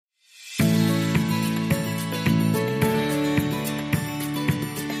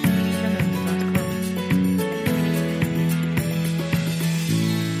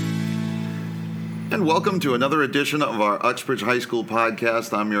And welcome to another edition of our Uxbridge High School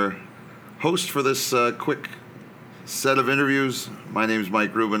podcast. I'm your host for this quick set of interviews. My name is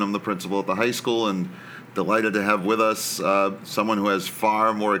Mike Rubin. I'm the principal at the high school and delighted to have with us someone who has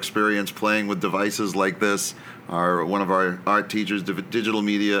far more experience playing with devices like this, one of our art teachers, digital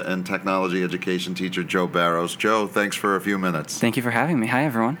media and technology education teacher, Joe Barrows. Joe, thanks for a few minutes. Thank you for having me. Hi,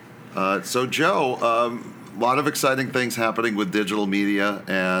 everyone. So, Joe, a lot of exciting things happening with digital media,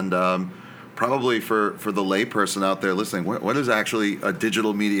 and probably for the layperson out there listening, what is actually a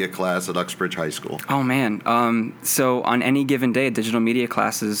digital media class at Uxbridge High School? Oh, man. So on any given day, a digital media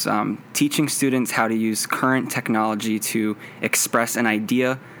class is teaching students how to use current technology to express an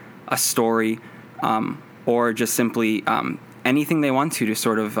idea, a story, or just simply anything they want to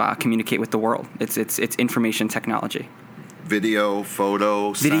sort of communicate with the world. It's information technology. Video,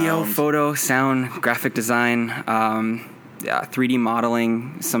 photo, sound, graphic design, 3D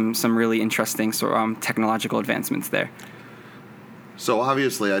modeling, some really interesting technological advancements there. So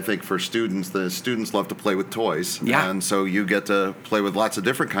obviously, I think for students, the students love to play with toys. Yeah. And so you get to play with lots of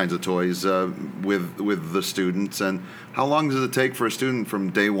different kinds of toys with the students. And how long does it take for a student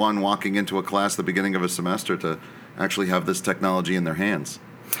from day one walking into a class at the beginning of a semester to actually have this technology in their hands?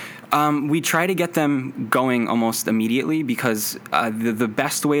 We try to get them going almost immediately because the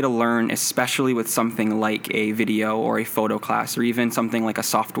best way to learn, especially with something like a video or a photo class or even something like a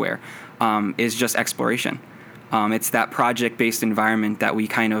software, is just exploration. It's that project-based environment that we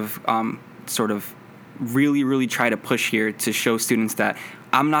kind of sort of really try to push here to show students that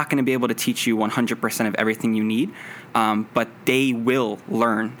I'm not going to be able to teach you 100% of everything you need, but they will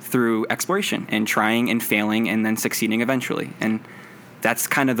learn through exploration and trying and failing and then succeeding eventually. And that's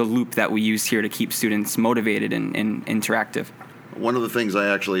kind of the loop that we use here to keep students motivated and interactive. One of the things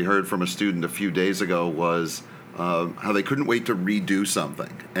I actually heard from a student a few days ago was how they couldn't wait to redo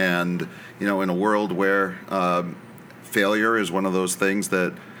something. And, in a world where failure is one of those things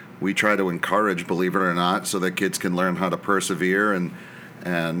that we try to encourage, believe it or not, so that kids can learn how to persevere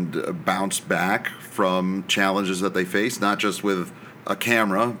and bounce back from challenges that they face, not just with a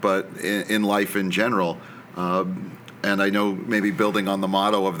camera, but in life in general. And I know maybe building on the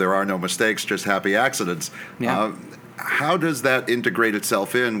motto of there are no mistakes, just happy accidents. Yeah. How does that integrate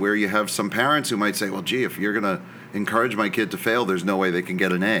itself in where you have some parents who might say, well, gee, if you're going to encourage my kid to fail, there's no way they can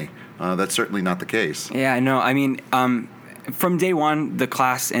get an A. That's certainly not the case. Yeah, no, I mean, from day one, the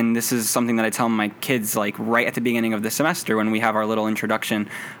class, and this is something that I tell my kids like right at the beginning of the semester when we have our little introduction,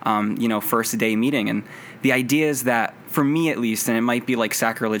 first day meeting. And the idea is that, for me at least, and it might be like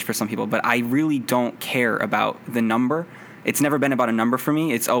sacrilege for some people, but I really don't care about the number. It's never been about a number for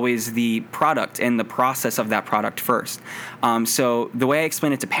me. It's always the product and the process of that product first. So the way I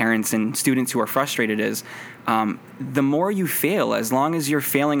explain it to parents and students who are frustrated is the more you fail, as long as you're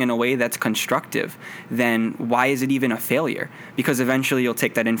failing in a way that's constructive, then why is it even a failure? Because eventually you'll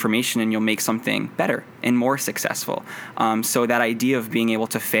take that information and you'll make something better and more successful. So that idea of being able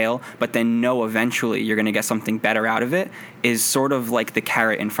to fail, but then know eventually you're going to get something better out of it is sort of like the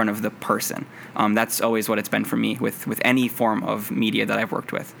carrot in front of the person. That's always what it's been for me with any form of media that I've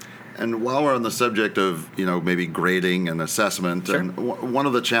worked with. And while we're on the subject of, maybe grading and assessment, Sure. and one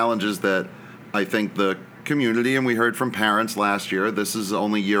of the challenges that I think the community, and we heard from parents last year, this is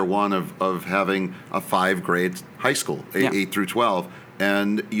only year one of having a 5-grade high school, 8 through 12.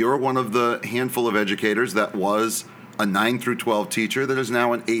 And you're one of the handful of educators that was a 9 through 12 teacher that is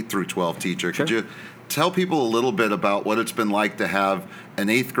now an 8 through 12 teacher. Sure. Could you tell people a little bit about what it's been like to have an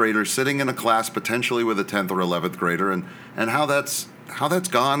 8th grader sitting in a class potentially with a 10th or 11th grader and how that's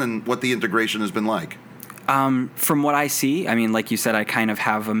gone and what the integration has been like? From what I see, I mean, like you said, I kind of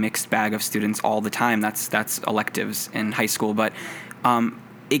have a mixed bag of students all the time. That's electives in high school, but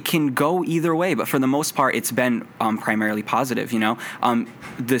it can go either way. But for the most part, it's been primarily positive.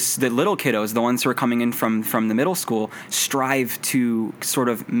 The little kiddos, the ones who are coming in from the middle school, strive to sort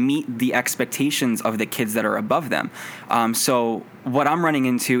of meet the expectations of the kids that are above them. So what I'm running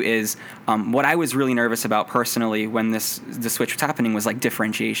into is what I was really nervous about personally when the switch was happening was like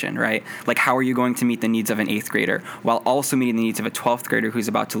differentiation, right? Like, how are you going to meet the needs of an 8th grader while also meeting the needs of a 12th grader who's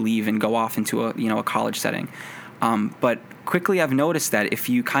about to leave and go off into a college setting? But quickly I've noticed that if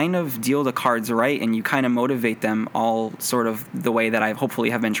you kind of deal the cards right and you kind of motivate them all sort of the way that I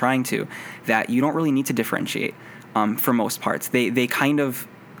hopefully have been trying to, that you don't really need to differentiate for most parts. They kind of,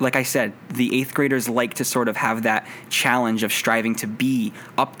 like I said, the 8th graders like to sort of have that challenge of striving to be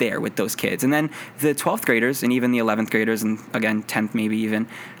up there with those kids. And then the 12th graders and even the 11th graders and, again, 10th maybe even,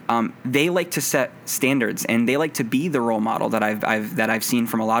 they like to set standards, and they like to be the role model that I've seen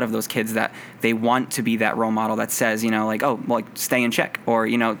from a lot of those kids, that they want to be that role model that says, like, oh, well, like, stay in check, or,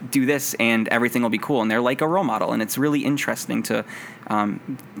 do this and everything will be cool. And they're like a role model, and it's really interesting to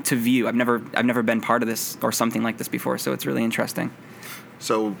view. I've never been part of this or something like this before, so it's really interesting.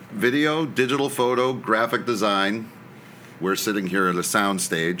 So video, digital photo, graphic design. We're sitting here at a sound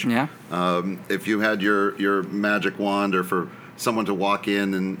stage. Yeah. If you had your magic wand, or for someone to walk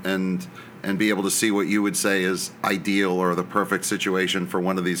in and be able to see what you would say is ideal or the perfect situation for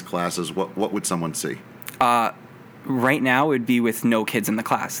one of these classes, what would someone see? Right now, it would be with no kids in the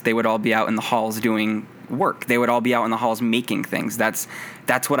class. They would all be out in the halls doing work. They would all be out in the halls making things. That's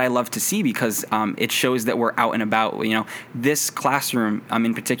what I love to see, because it shows that we're out and about. This classroom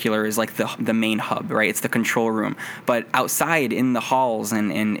in particular is like the main hub, right? It's the control room. But outside in the halls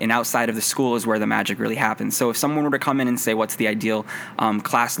and outside of the school is where the magic really happens. So if someone were to come in and say, what's the ideal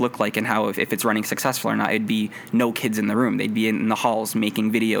class look like, and how, if it's running successful or not, it'd be no kids in the room. They'd be in the halls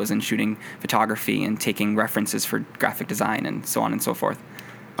making videos and shooting photography and taking references for graphic design and so on and so forth.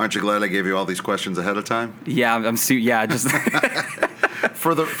 Aren't you glad I gave you all these questions ahead of time? Yeah, just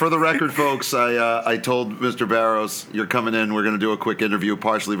For the record, folks, I told Mr. Barrows, you're coming in, we're going to do a quick interview,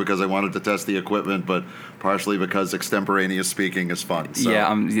 partially because I wanted to test the equipment, but partially because extemporaneous speaking is fun. So. Yeah,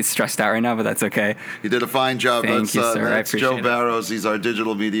 I'm stressed out right now, but that's okay. You did a fine job. Thank you, sir. That's Joe Barrows. He's our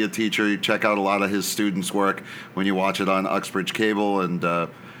digital media teacher. You check out a lot of his students' work when you watch it on Uxbridge Cable, and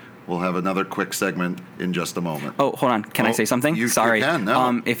we'll have another quick segment in just a moment. Oh, hold on. Can I say something? Sorry. You can,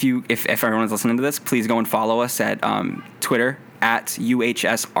 no. If everyone's listening to this, please go and follow us at Twitter at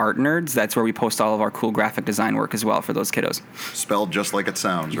UHS Art Nerds. That's where we post all of our cool graphic design work as well for those kiddos. Spelled just like it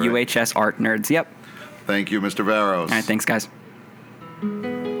sounds, right? UHS Art Nerds. Yep. Thank you, Mr. Barrows. All right. Thanks, guys.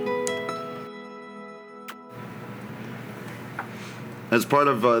 As part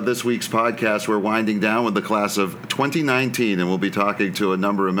of this week's podcast, we're winding down with the class of 2019, and we'll be talking to a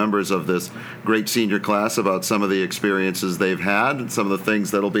number of members of this great senior class about some of the experiences they've had and some of the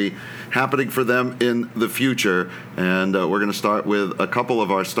things that'll be happening for them in the future. And we're going to start with a couple of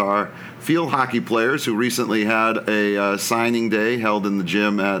our star field hockey players who recently had a signing day held in the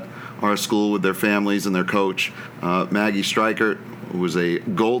gym at our school with their families and their coach. Maggie Streichert, who was a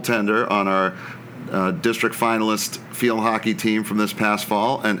goaltender on our district finalist field hockey team from this past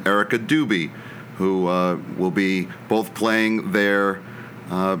fall, and Erica Doobie, who will be both playing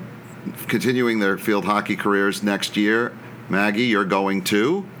continuing their field hockey careers next year. Maggie, you're going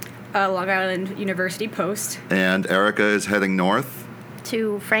to? Long Island University Post. And Erica is heading north?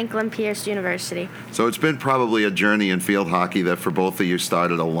 To Franklin Pierce University. So it's been probably a journey in field hockey that for both of you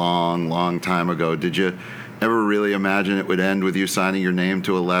started a long, long time ago. Did you ever really imagine it would end with you signing your name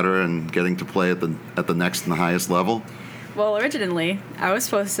to a letter and getting to play at the next and the highest level? Well, originally, I was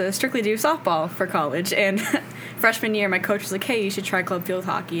supposed to strictly do softball for college, and freshman year, my coach was like, hey, you should try club field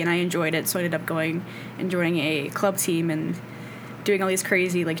hockey, and I enjoyed it, so I ended up going and joining a club team and doing all these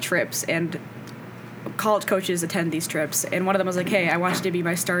crazy, trips, and college coaches attend these trips, and one of them was like, hey, I want you to be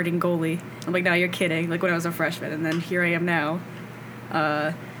my starting goalie. I'm like, no, you're kidding, when I was a freshman, and then here I am now.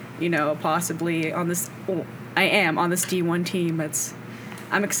 Possibly on this. Well, I am on this D1 team.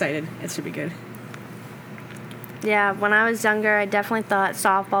 I'm excited. It should be good. Yeah, when I was younger, I definitely thought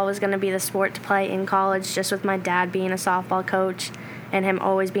softball was going to be the sport to play in college, just with my dad being a softball coach and him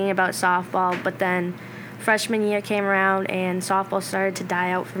always being about softball. But then freshman year came around and softball started to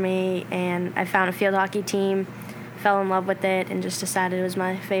die out for me, and I found a field hockey team, fell in love with it, and just decided it was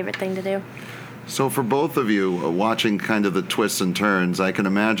my favorite thing to do. So for both of you, watching kind of the twists and turns, I can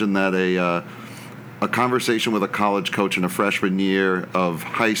imagine that a conversation with a college coach in a freshman year of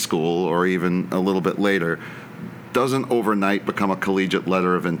high school, or even a little bit later, doesn't overnight become a collegiate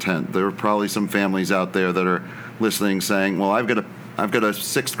letter of intent. There are probably some families out there that are listening saying, well, I've got a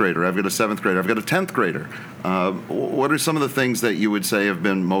sixth grader, I've got a seventh grader, I've got a 10th grader. What are some of the things that you would say have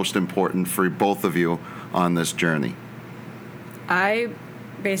been most important for both of you on this journey? I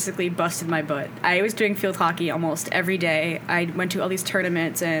basically busted my butt. I was doing field hockey almost every day. I went to all these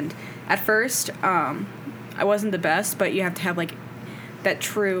tournaments, and at first, I wasn't the best, but you have to have that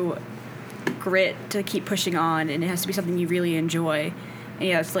true grit to keep pushing on, and it has to be something you really enjoy, and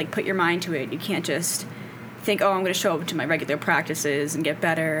you have to put your mind to it. You can't just think, oh, I'm going to show up to my regular practices and get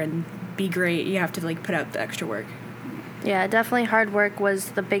better and be great. You have to put out the extra work. Yeah, definitely hard work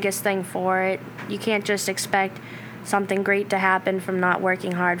was the biggest thing for it. You can't just expect something great to happen from not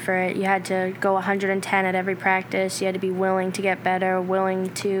working hard for it. You had to go 110 at every practice. You had to be willing to get better,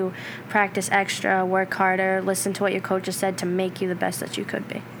 willing to practice extra, work harder, listen to what your coaches said to make you the best that you could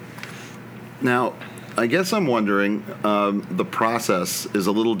be. Now, I guess I'm wondering, the process is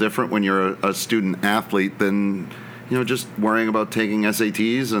a little different when you're a student athlete than, just worrying about taking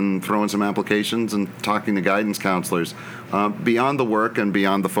SATs and throwing some applications and talking to guidance counselors. Beyond the work and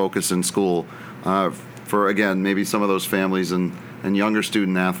beyond the focus in school, for, again, maybe some of those families and younger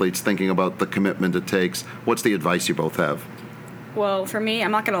student athletes thinking about the commitment it takes, what's the advice you both have? Well, for me,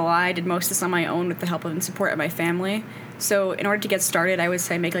 I'm not going to lie, I did most of this on my own with the help and support of my family. So in order to get started, I would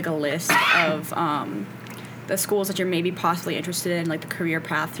say make like a list of the schools that you're maybe possibly interested in, like the career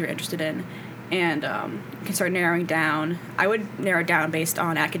path you're interested in, and you can start narrowing down. I would narrow down based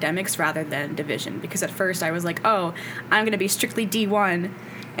on academics rather than division, because at first I was like, oh, I'm going to be strictly D1,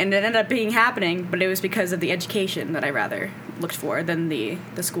 and it ended up being happening, but it was because of the education that I rather looked for than the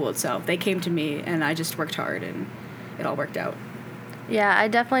school itself. They came to me, and I just worked hard, and it all worked out. Yeah, I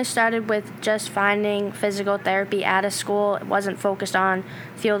definitely started with just finding physical therapy at a school. It wasn't focused on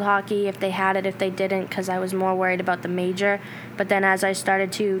field hockey, if they had it, if they didn't, because I was more worried about the major. But then as I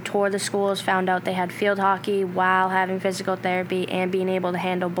started to tour the schools, found out they had field hockey while having physical therapy and being able to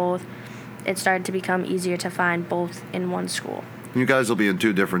handle both, it started to become easier to find both in one school. You guys will be in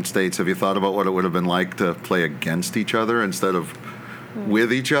 2 different states. Have you thought about what it would have been like to play against each other instead of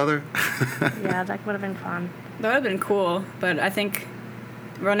with each other? Yeah, that would have been fun. That would have been cool, but I think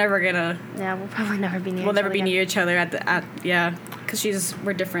we're never gonna. Yeah, we'll probably never be near. We'll never be near each other because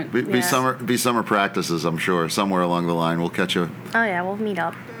we're different. Be summer practices, I'm sure. Somewhere along the line, we'll catch you. Oh yeah, we'll meet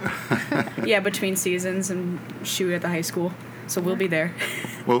up. Yeah, between seasons and shoot at the high school, so we'll be there.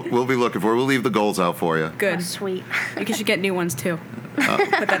 We'll be looking for it. We'll leave the goals out for you. Good. Oh, sweet. You should get new ones too.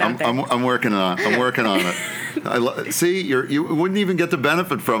 Put that out there. I'm working on it. See, you wouldn't even get the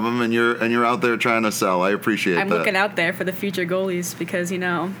benefit from them, and you're out there trying to sell. I appreciate that. I'm looking out there for the future goalies because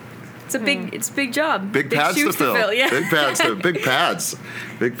it's a big job. Big pads shoes to fill. Yeah. Big pads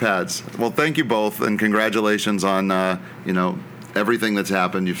big pads. Well, thank you both, and congratulations on everything that's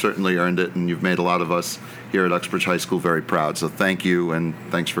happened. You've certainly earned it, and you've made a lot of us here at Uxbridge High School very proud. So thank you, and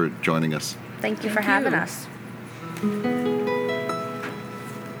thanks for joining us. Thank you for having us.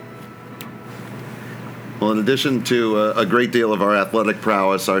 Well, in addition to a great deal of our athletic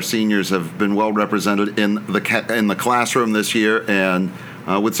prowess, our seniors have been well represented in the classroom this year, and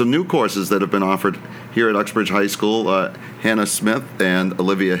with some new courses that have been offered here at Uxbridge High School. Hannah Smith and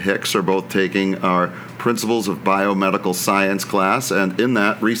Olivia Hicks are both taking our Principles of Biomedical Science class, and in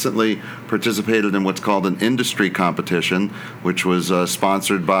that recently participated in what's called an industry competition, which was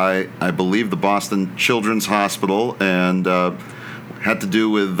sponsored by, I believe, the Boston Children's Hospital, and had to do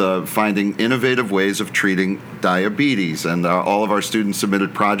with finding innovative ways of treating diabetes. And all of our students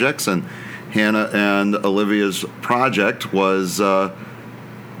submitted projects, and Hannah and Olivia's project was,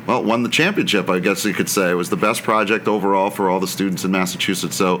 won the championship, I guess you could say. It was the best project overall for all the students in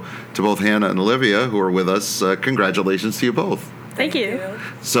Massachusetts. So to both Hannah and Olivia, who are with us, congratulations to you both. Thank you.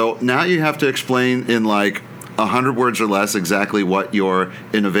 So now you have to explain in 100 words or less exactly what your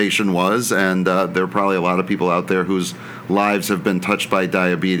innovation was, and there are probably a lot of people out there whose lives have been touched by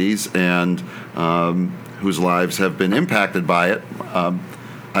diabetes and whose lives have been impacted by it.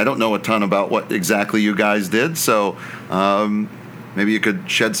 I don't know a ton about what exactly you guys did, so maybe you could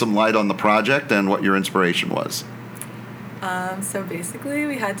shed some light on the project and what your inspiration was. So basically,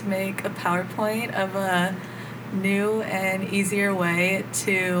 we had to make a PowerPoint of a new and easier way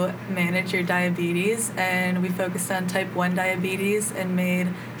to manage your diabetes, and we focused on type 1 diabetes and made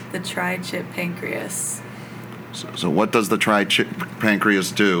the tri-chip pancreas. So what does the tri-chip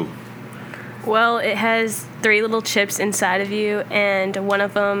pancreas do? Well, it has 3 little chips inside of you, and one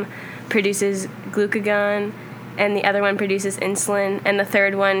of them produces glucagon, and the other one produces insulin, and the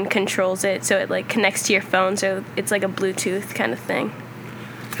third one controls it, so it connects to your phone, so it's like a Bluetooth kind of thing.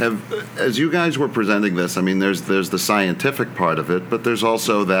 As you guys were presenting this, I mean, there's the scientific part of it, but there's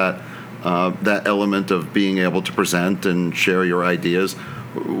also that element of being able to present and share your ideas.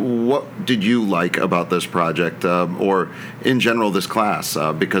 What did you like about this project, or in general this class?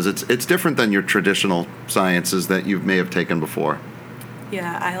 Because it's different than your traditional sciences that you may have taken before.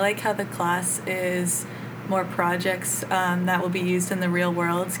 Yeah, I like how the class is more projects that will be used in the real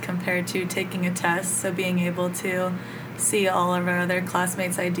world compared to taking a test. So being able to see all of our other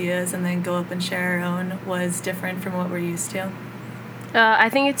classmates' ideas and then go up and share our own was different from what we're used to. I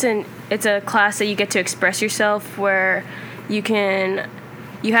think it's a class that you get to express yourself, where you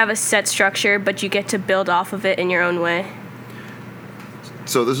have a set structure, but you get to build off of it in your own way.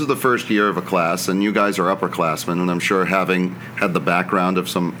 So this is the first year of a class, and you guys are upperclassmen, and I'm sure having had the background of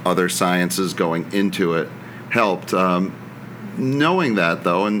some other sciences going into it helped. Knowing that,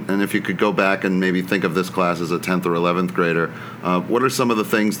 though, and if you could go back and maybe think of this class as a 10th or 11th grader, what are some of the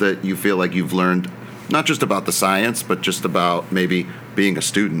things that you feel like you've learned not just about the science, but just about maybe being a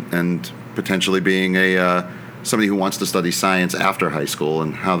student and potentially being a somebody who wants to study science after high school,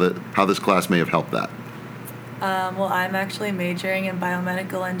 and how this class may have helped that. Well, I'm actually majoring in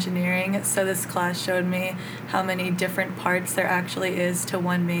biomedical engineering, so this class showed me how many different parts there actually is to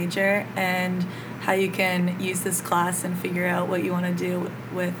one major, and how you can use this class and figure out what you want to do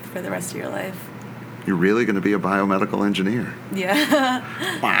with for the rest of your life. You're really going to be a biomedical engineer? Yeah.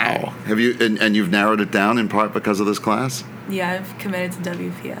 Wow. Have you and you've narrowed it down in part because of this class? Yeah, I've committed to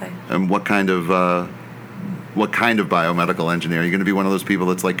WPI. And what kind of biomedical engineer? Are you going to be one of those people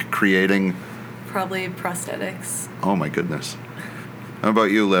that's like creating? Probably prosthetics. Oh my goodness. How about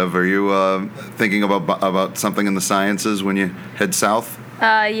you, Liv? Are you thinking about something in the sciences when you head south?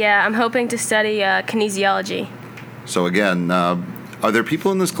 Yeah, I'm hoping to study kinesiology. So again, are there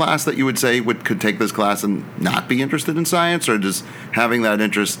people in this class that you would say could take this class and not be interested in science, or does having that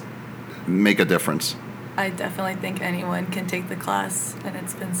interest make a difference? I definitely think anyone can take the class, and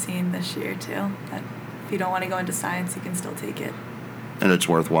it's been seen this year too, that if you don't want to go into science, you can still take it. And it's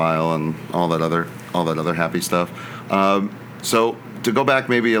worthwhile and all that other happy stuff. So to go back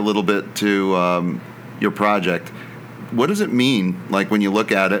maybe a little bit to your project, what does it mean, like when you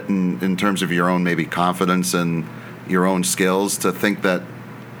look at it in terms of your own maybe confidence and your own skills, to think that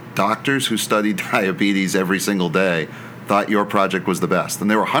doctors who study diabetes every single day thought your project was the best?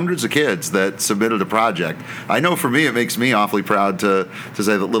 And there were hundreds of kids that submitted a project. I know for me, it makes me awfully proud to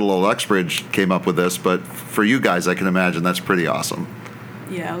say that little old Uxbridge came up with this, but for you guys, I can imagine that's pretty awesome.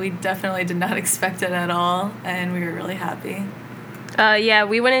 Yeah, we definitely did not expect it at all, and we were really happy. Yeah,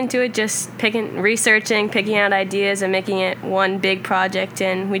 we went into it just researching, picking out ideas, and making it one big project,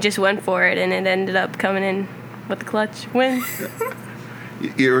 and we just went for it, and it ended up coming in with the clutch win.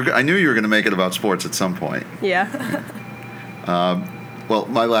 I knew you were going to make it about sports at some point. Yeah. Well,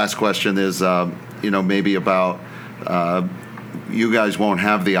 my last question is, maybe about you guys won't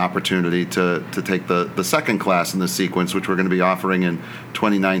have the opportunity to take the second class in this sequence, which we're going to be offering in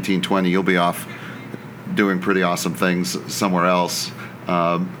 2019-20. You'll be off doing pretty awesome things somewhere else.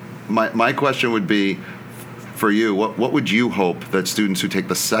 My question would be, for you, what would you hope that students who take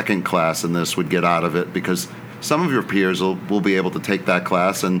the second class in this would get out of it? Because some of your peers will be able to take that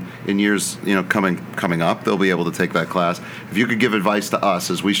class, and in years coming up, they'll be able to take that class. If you could give advice to us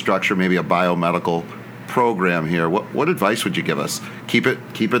as we structure maybe a biomedical program here, what advice would you give us? Keep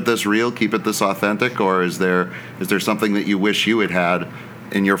it this real, keep it this authentic, or is there something that you wish you had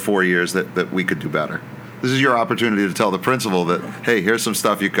in your 4 years that we could do better? This is your opportunity to tell the principal that, hey, here's some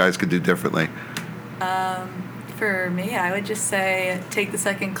stuff you guys could do differently. For me, I would just say take the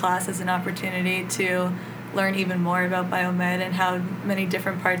second class as an opportunity to learn even more about biomed and how many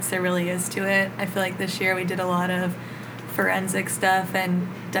different parts there really is to it. I feel like this year we did a lot of forensic stuff and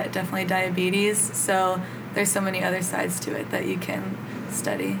definitely diabetes, so there's so many other sides to it that you can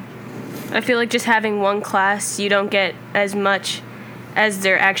study. I feel like just having one class, you don't get as much as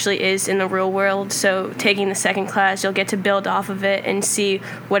there actually is in the real world, so taking the second class, you'll get to build off of it and see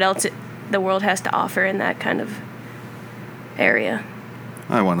what else the world has to offer in that kind of area.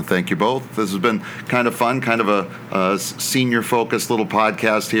 I want to thank you both. This has been kind of fun, kind of a senior-focused little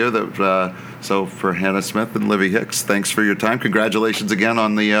podcast here. So for Hannah Smith and Livy Hicks, thanks for your time. Congratulations again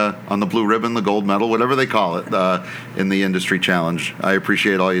on the blue ribbon, the gold medal, whatever they call it, in the industry challenge. I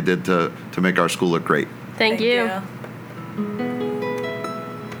appreciate all you did to make our school look great. Thank you.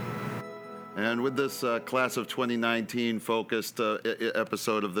 And with this class of 2019 focused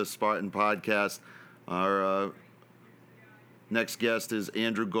episode of this Spartan podcast, our next guest is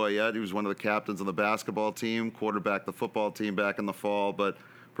Andrew Goyette. He was one of the captains of the basketball team, quarterbacked the football team back in the fall, but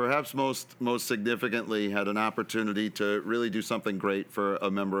perhaps most significantly had an opportunity to really do something great for a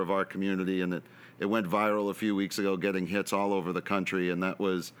member of our community, and it went viral a few weeks ago, getting hits all over the country, and that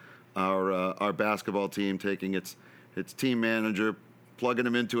was our basketball team taking its team manager, plugging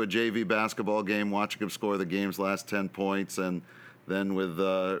him into a JV basketball game, watching him score the game's last 10 points, and then with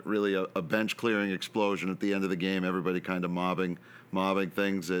really a bench-clearing explosion at the end of the game, everybody kind of mobbing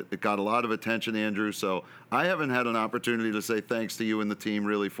things. It got a lot of attention, Andrew, so I haven't had an opportunity to say thanks to you and the team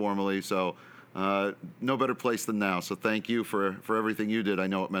really formally, so no better place than now. So thank you for everything you did. I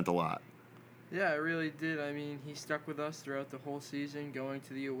know it meant a lot. Yeah, it really did. I mean, he stuck with us throughout the whole season, going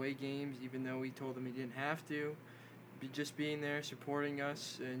to the away games, even though we told him he didn't have to. Just being there, supporting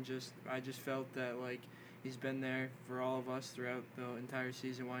us, and I just felt that, like, he's been there for all of us throughout the entire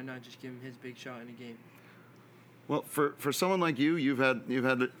season. Why not just give him his big shot in a game? Well, for someone like you, you've had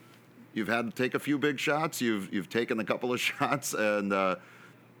to take a few big shots. You've taken a couple of shots, and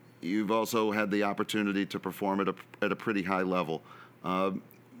you've also had the opportunity to perform at a pretty high level.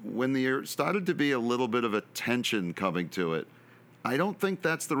 when there started to be a little bit of a tension coming to it, I don't think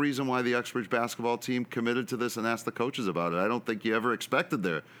that's the reason why the Uxbridge basketball team committed to this and asked the coaches about it. I don't think you ever expected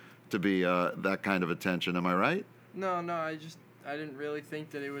there to be that kind of attention. Am I right? No, I didn't really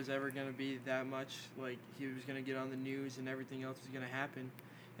think that it was ever going to be that much. Like, he was going to get on the news and everything else was going to happen.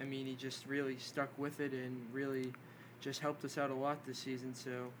 I mean, he just really stuck with it and really just helped us out a lot this season.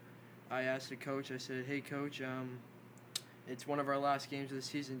 So I asked the coach, I said, hey, Coach, it's one of our last games of the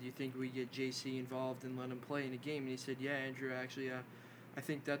season. Do you think we get JC involved and let him play in a game? And he said, yeah, Andrew, actually, I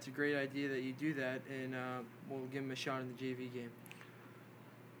think that's a great idea that you do that, and we'll give him a shot in the JV game.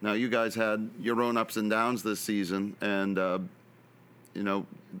 Now, you guys had your own ups and downs this season, and,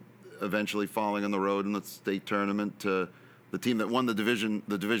 eventually falling on the road in the state tournament to the team that won the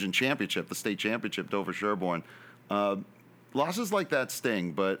division championship, the state championship, Dover Sherborne. Losses like that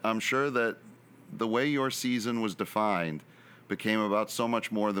sting, but I'm sure that the way your season was defined became about so much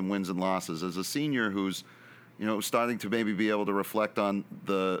more than wins and losses. As a senior who's, starting to maybe be able to reflect on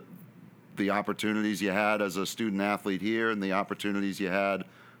the opportunities you had as a student athlete here and the opportunities you had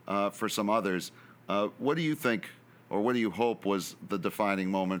for some others, what do you think, or what do you hope was the defining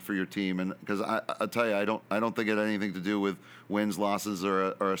moment for your team? And because I tell you, I don't think it had anything to do with wins, losses,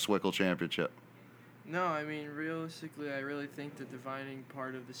 or a Swickle championship. No, I mean, realistically, I really think the defining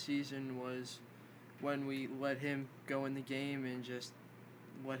part of the season was when we let him go in the game and just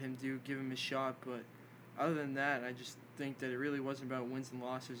let him give him a shot. But other than that, I just think that it really wasn't about wins and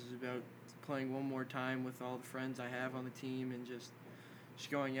losses. It was about playing one more time with all the friends I have on the team and just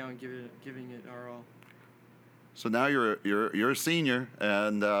going out and giving it our all. So now you're a senior,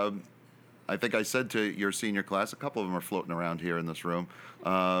 and I think I said to your senior class, a couple of them are floating around here in this room.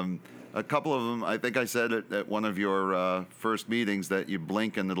 A couple of them, I think I said at one of your first meetings that you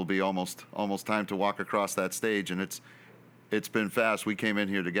blink and it'll be almost time to walk across that stage, and it's been fast. We came in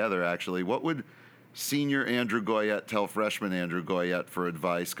here together, actually. What would senior Andrew Goyette tell freshman Andrew Goyette for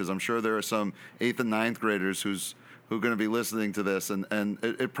advice? Because I'm sure there are some 8th and 9th graders who are going to be listening to this, and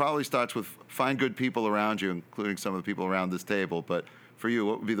it probably starts with find good people around you, including some of the people around this table. But for you,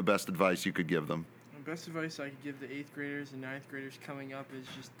 what would be the best advice you could give them? The best advice I could give the 8th graders and 9th graders coming up is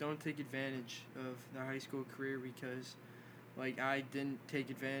just don't take advantage of their high school career, because I didn't take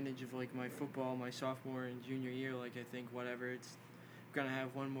advantage of my football my sophomore and junior year. I think it's gonna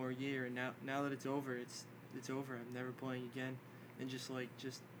have one more year, and now that it's over, it's over. I'm never playing again. And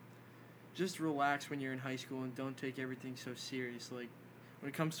just relax when you're in high school and don't take everything so serious. When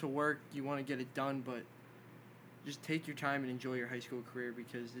it comes to work, you want to get it done, but just take your time and enjoy your high school career,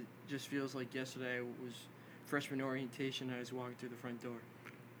 because it just feels like yesterday was freshman orientation and I was walking through the front door.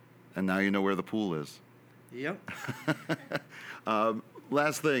 And now you know where the pool is. Yep.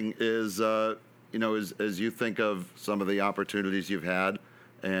 Last thing is, as you think of some of the opportunities you've had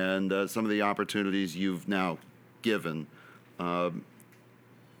and some of the opportunities you've now given,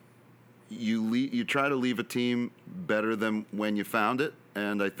 you try to leave a team better than when you found it,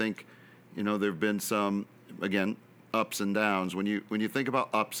 and I think, there have been some, again, ups and downs. When you think about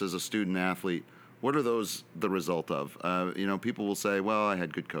ups as a student athlete, what are those the result of? People will say, well, I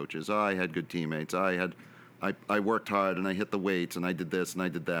had good coaches, I had good teammates, I worked hard and I hit the weights and I did this and I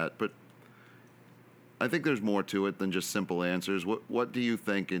did that. But I think there's more to it than just simple answers. What do you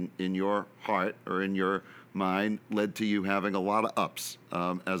think in your heart or in your mind led to you having a lot of ups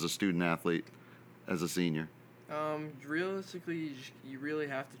as a student athlete, as a senior? Realistically, you really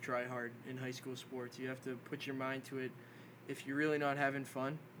have to try hard in high school sports. You have to put your mind to it. If you're really not having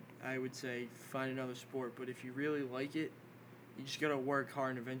fun, I would say find another sport. But if you really like it, you just got to work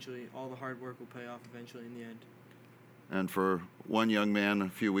hard, and eventually all the hard work will pay off eventually in the end. And for one young man a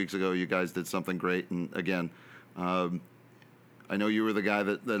few weeks ago, you guys did something great. And again, I know you were the guy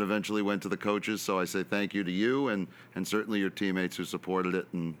that eventually went to the coaches, so I say thank you to you and certainly your teammates who supported it,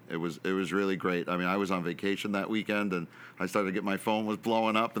 and it was really great. I mean, I was on vacation that weekend, and I started to get my phone was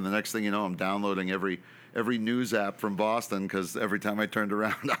blowing up, and the next thing you know, I'm downloading every news app from Boston, because every time I turned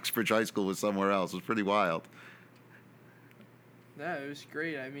around, Uxbridge High School was somewhere else. It was pretty wild. Yeah, it was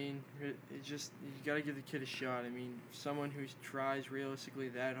great. I mean, you got to give the kid a shot. I mean, someone who tries realistically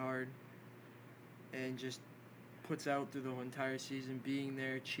that hard and just puts out through the whole entire season, being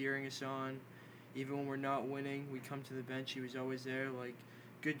there, cheering us on. Even when we're not winning, we come to the bench, he was always there.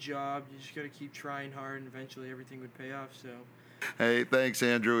 Good job. You just got to keep trying hard, and eventually everything would pay off. So, hey, thanks,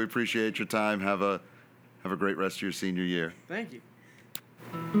 Andrew. We appreciate your time. Have a great rest of your senior year. Thank you.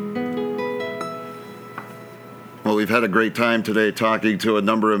 Well, we've had a great time today talking to a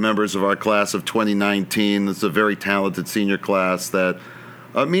number of members of our class of 2019. It's a very talented senior class that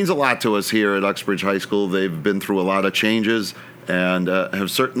means a lot to us here at Uxbridge High School. They've been through a lot of changes, and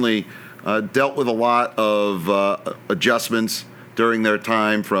have certainly dealt with a lot of adjustments during their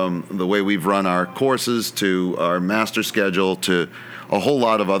time, from the way we've run our courses to our master schedule to a whole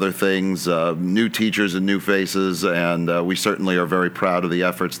lot of other things, new teachers and new faces, and we certainly are very proud of the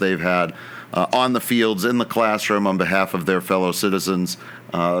efforts they've had on the fields, in the classroom, on behalf of their fellow citizens.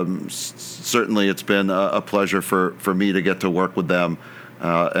 Certainly it's been a pleasure for me to get to work with them,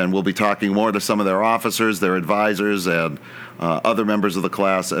 and we'll be talking more to some of their officers, their advisors, and other members of the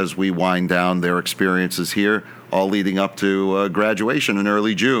class as we wind down their experiences here, all leading up to graduation in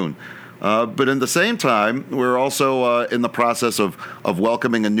early June. But at the same time, we're also in the process of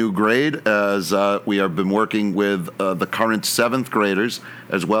welcoming a new grade, as we have been working with the current 7th graders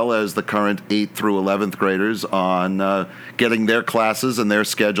as well as the current 8th through 11th graders on getting their classes and their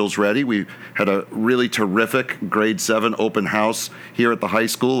schedules ready. We had a really terrific grade 7 open house here at the high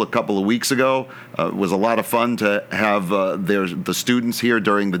school a couple of weeks ago. It was a lot of fun to have the students here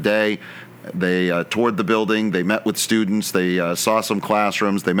during the day. They toured the building, they met with students, they saw some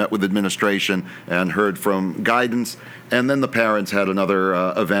classrooms, they met with administration and heard from guidance. And then the parents had another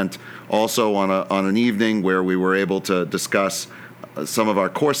event also on an evening where we were able to discuss some of our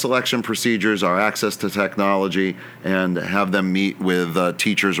course selection procedures, our access to technology, and have them meet with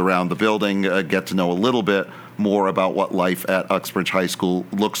teachers around the building, get to know a little bit more about what life at Uxbridge High School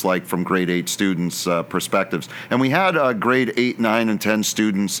looks like from grade 8 students' perspectives. And we had grade 8, 9, and 10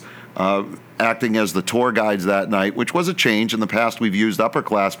 students acting as the tour guides that night, which was a change. In the past, we've used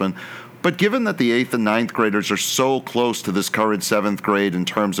upperclassmen. But given that the 8th and 9th graders are so close to this current 7th grade in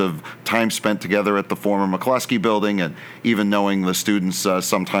terms of time spent together at the former McCluskey building, and even knowing the students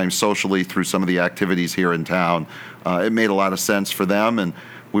sometimes socially through some of the activities here in town, it made a lot of sense for them. And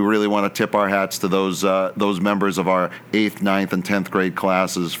we really want to tip our hats to those members of our 8th, 9th, and 10th grade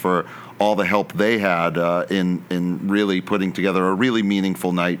classes for all the help they had in really putting together a really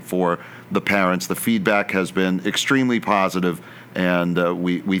meaningful night for the parents. The feedback has been extremely positive, and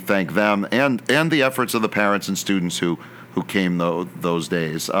we thank them and the efforts of the parents and students who came those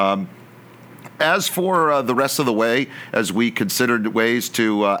days. As for the rest of the way, as we considered ways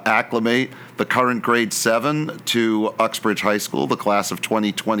to acclimate the current grade 7 to Uxbridge High School, the class of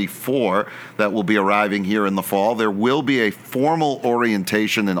 2024 that will be arriving here in the fall, there will be a formal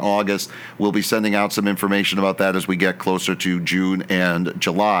orientation in August. We'll be sending out some information about that as we get closer to June and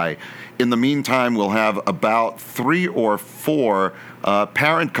July. In the meantime, we'll have about 3 or 4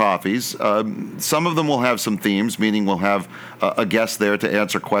 parent coffees. Some of them will have some themes, meaning we'll have a guest there to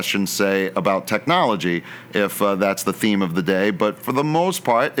answer questions, say, about technology, if that's the theme of the day. But for the most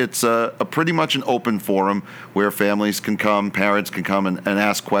part, it's a pretty much an open forum where families can come, parents can come and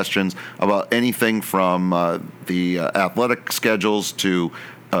ask questions about anything from the athletic schedules to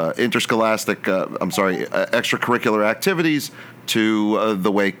extracurricular activities, to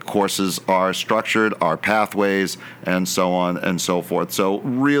the way courses are structured, our pathways, and so on and so forth. So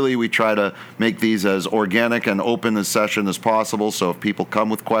really, we try to make these as organic and open a session as possible, so if people come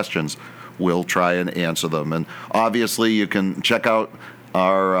with questions, we'll try and answer them. And obviously, you can check out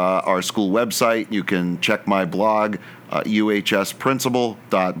our school website. You can check my blog,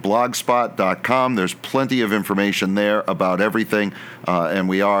 uhsprincipal.blogspot.com. There's plenty of information there about everything, and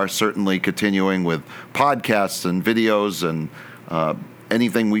we are certainly continuing with podcasts and videos and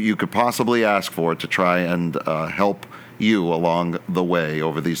anything you could possibly ask for to try and help you along the way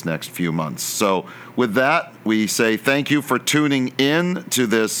over these next few months. So with that, we say thank you for tuning in to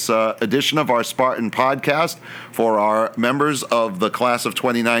this edition of our Spartan podcast. For our members of the class of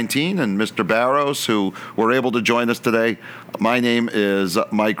 2019 and Mr. Barrows, who were able to join us today, my name is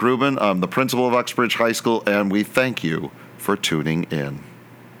Mike Rubin. I'm the principal of Uxbridge High School, and we thank you for tuning in.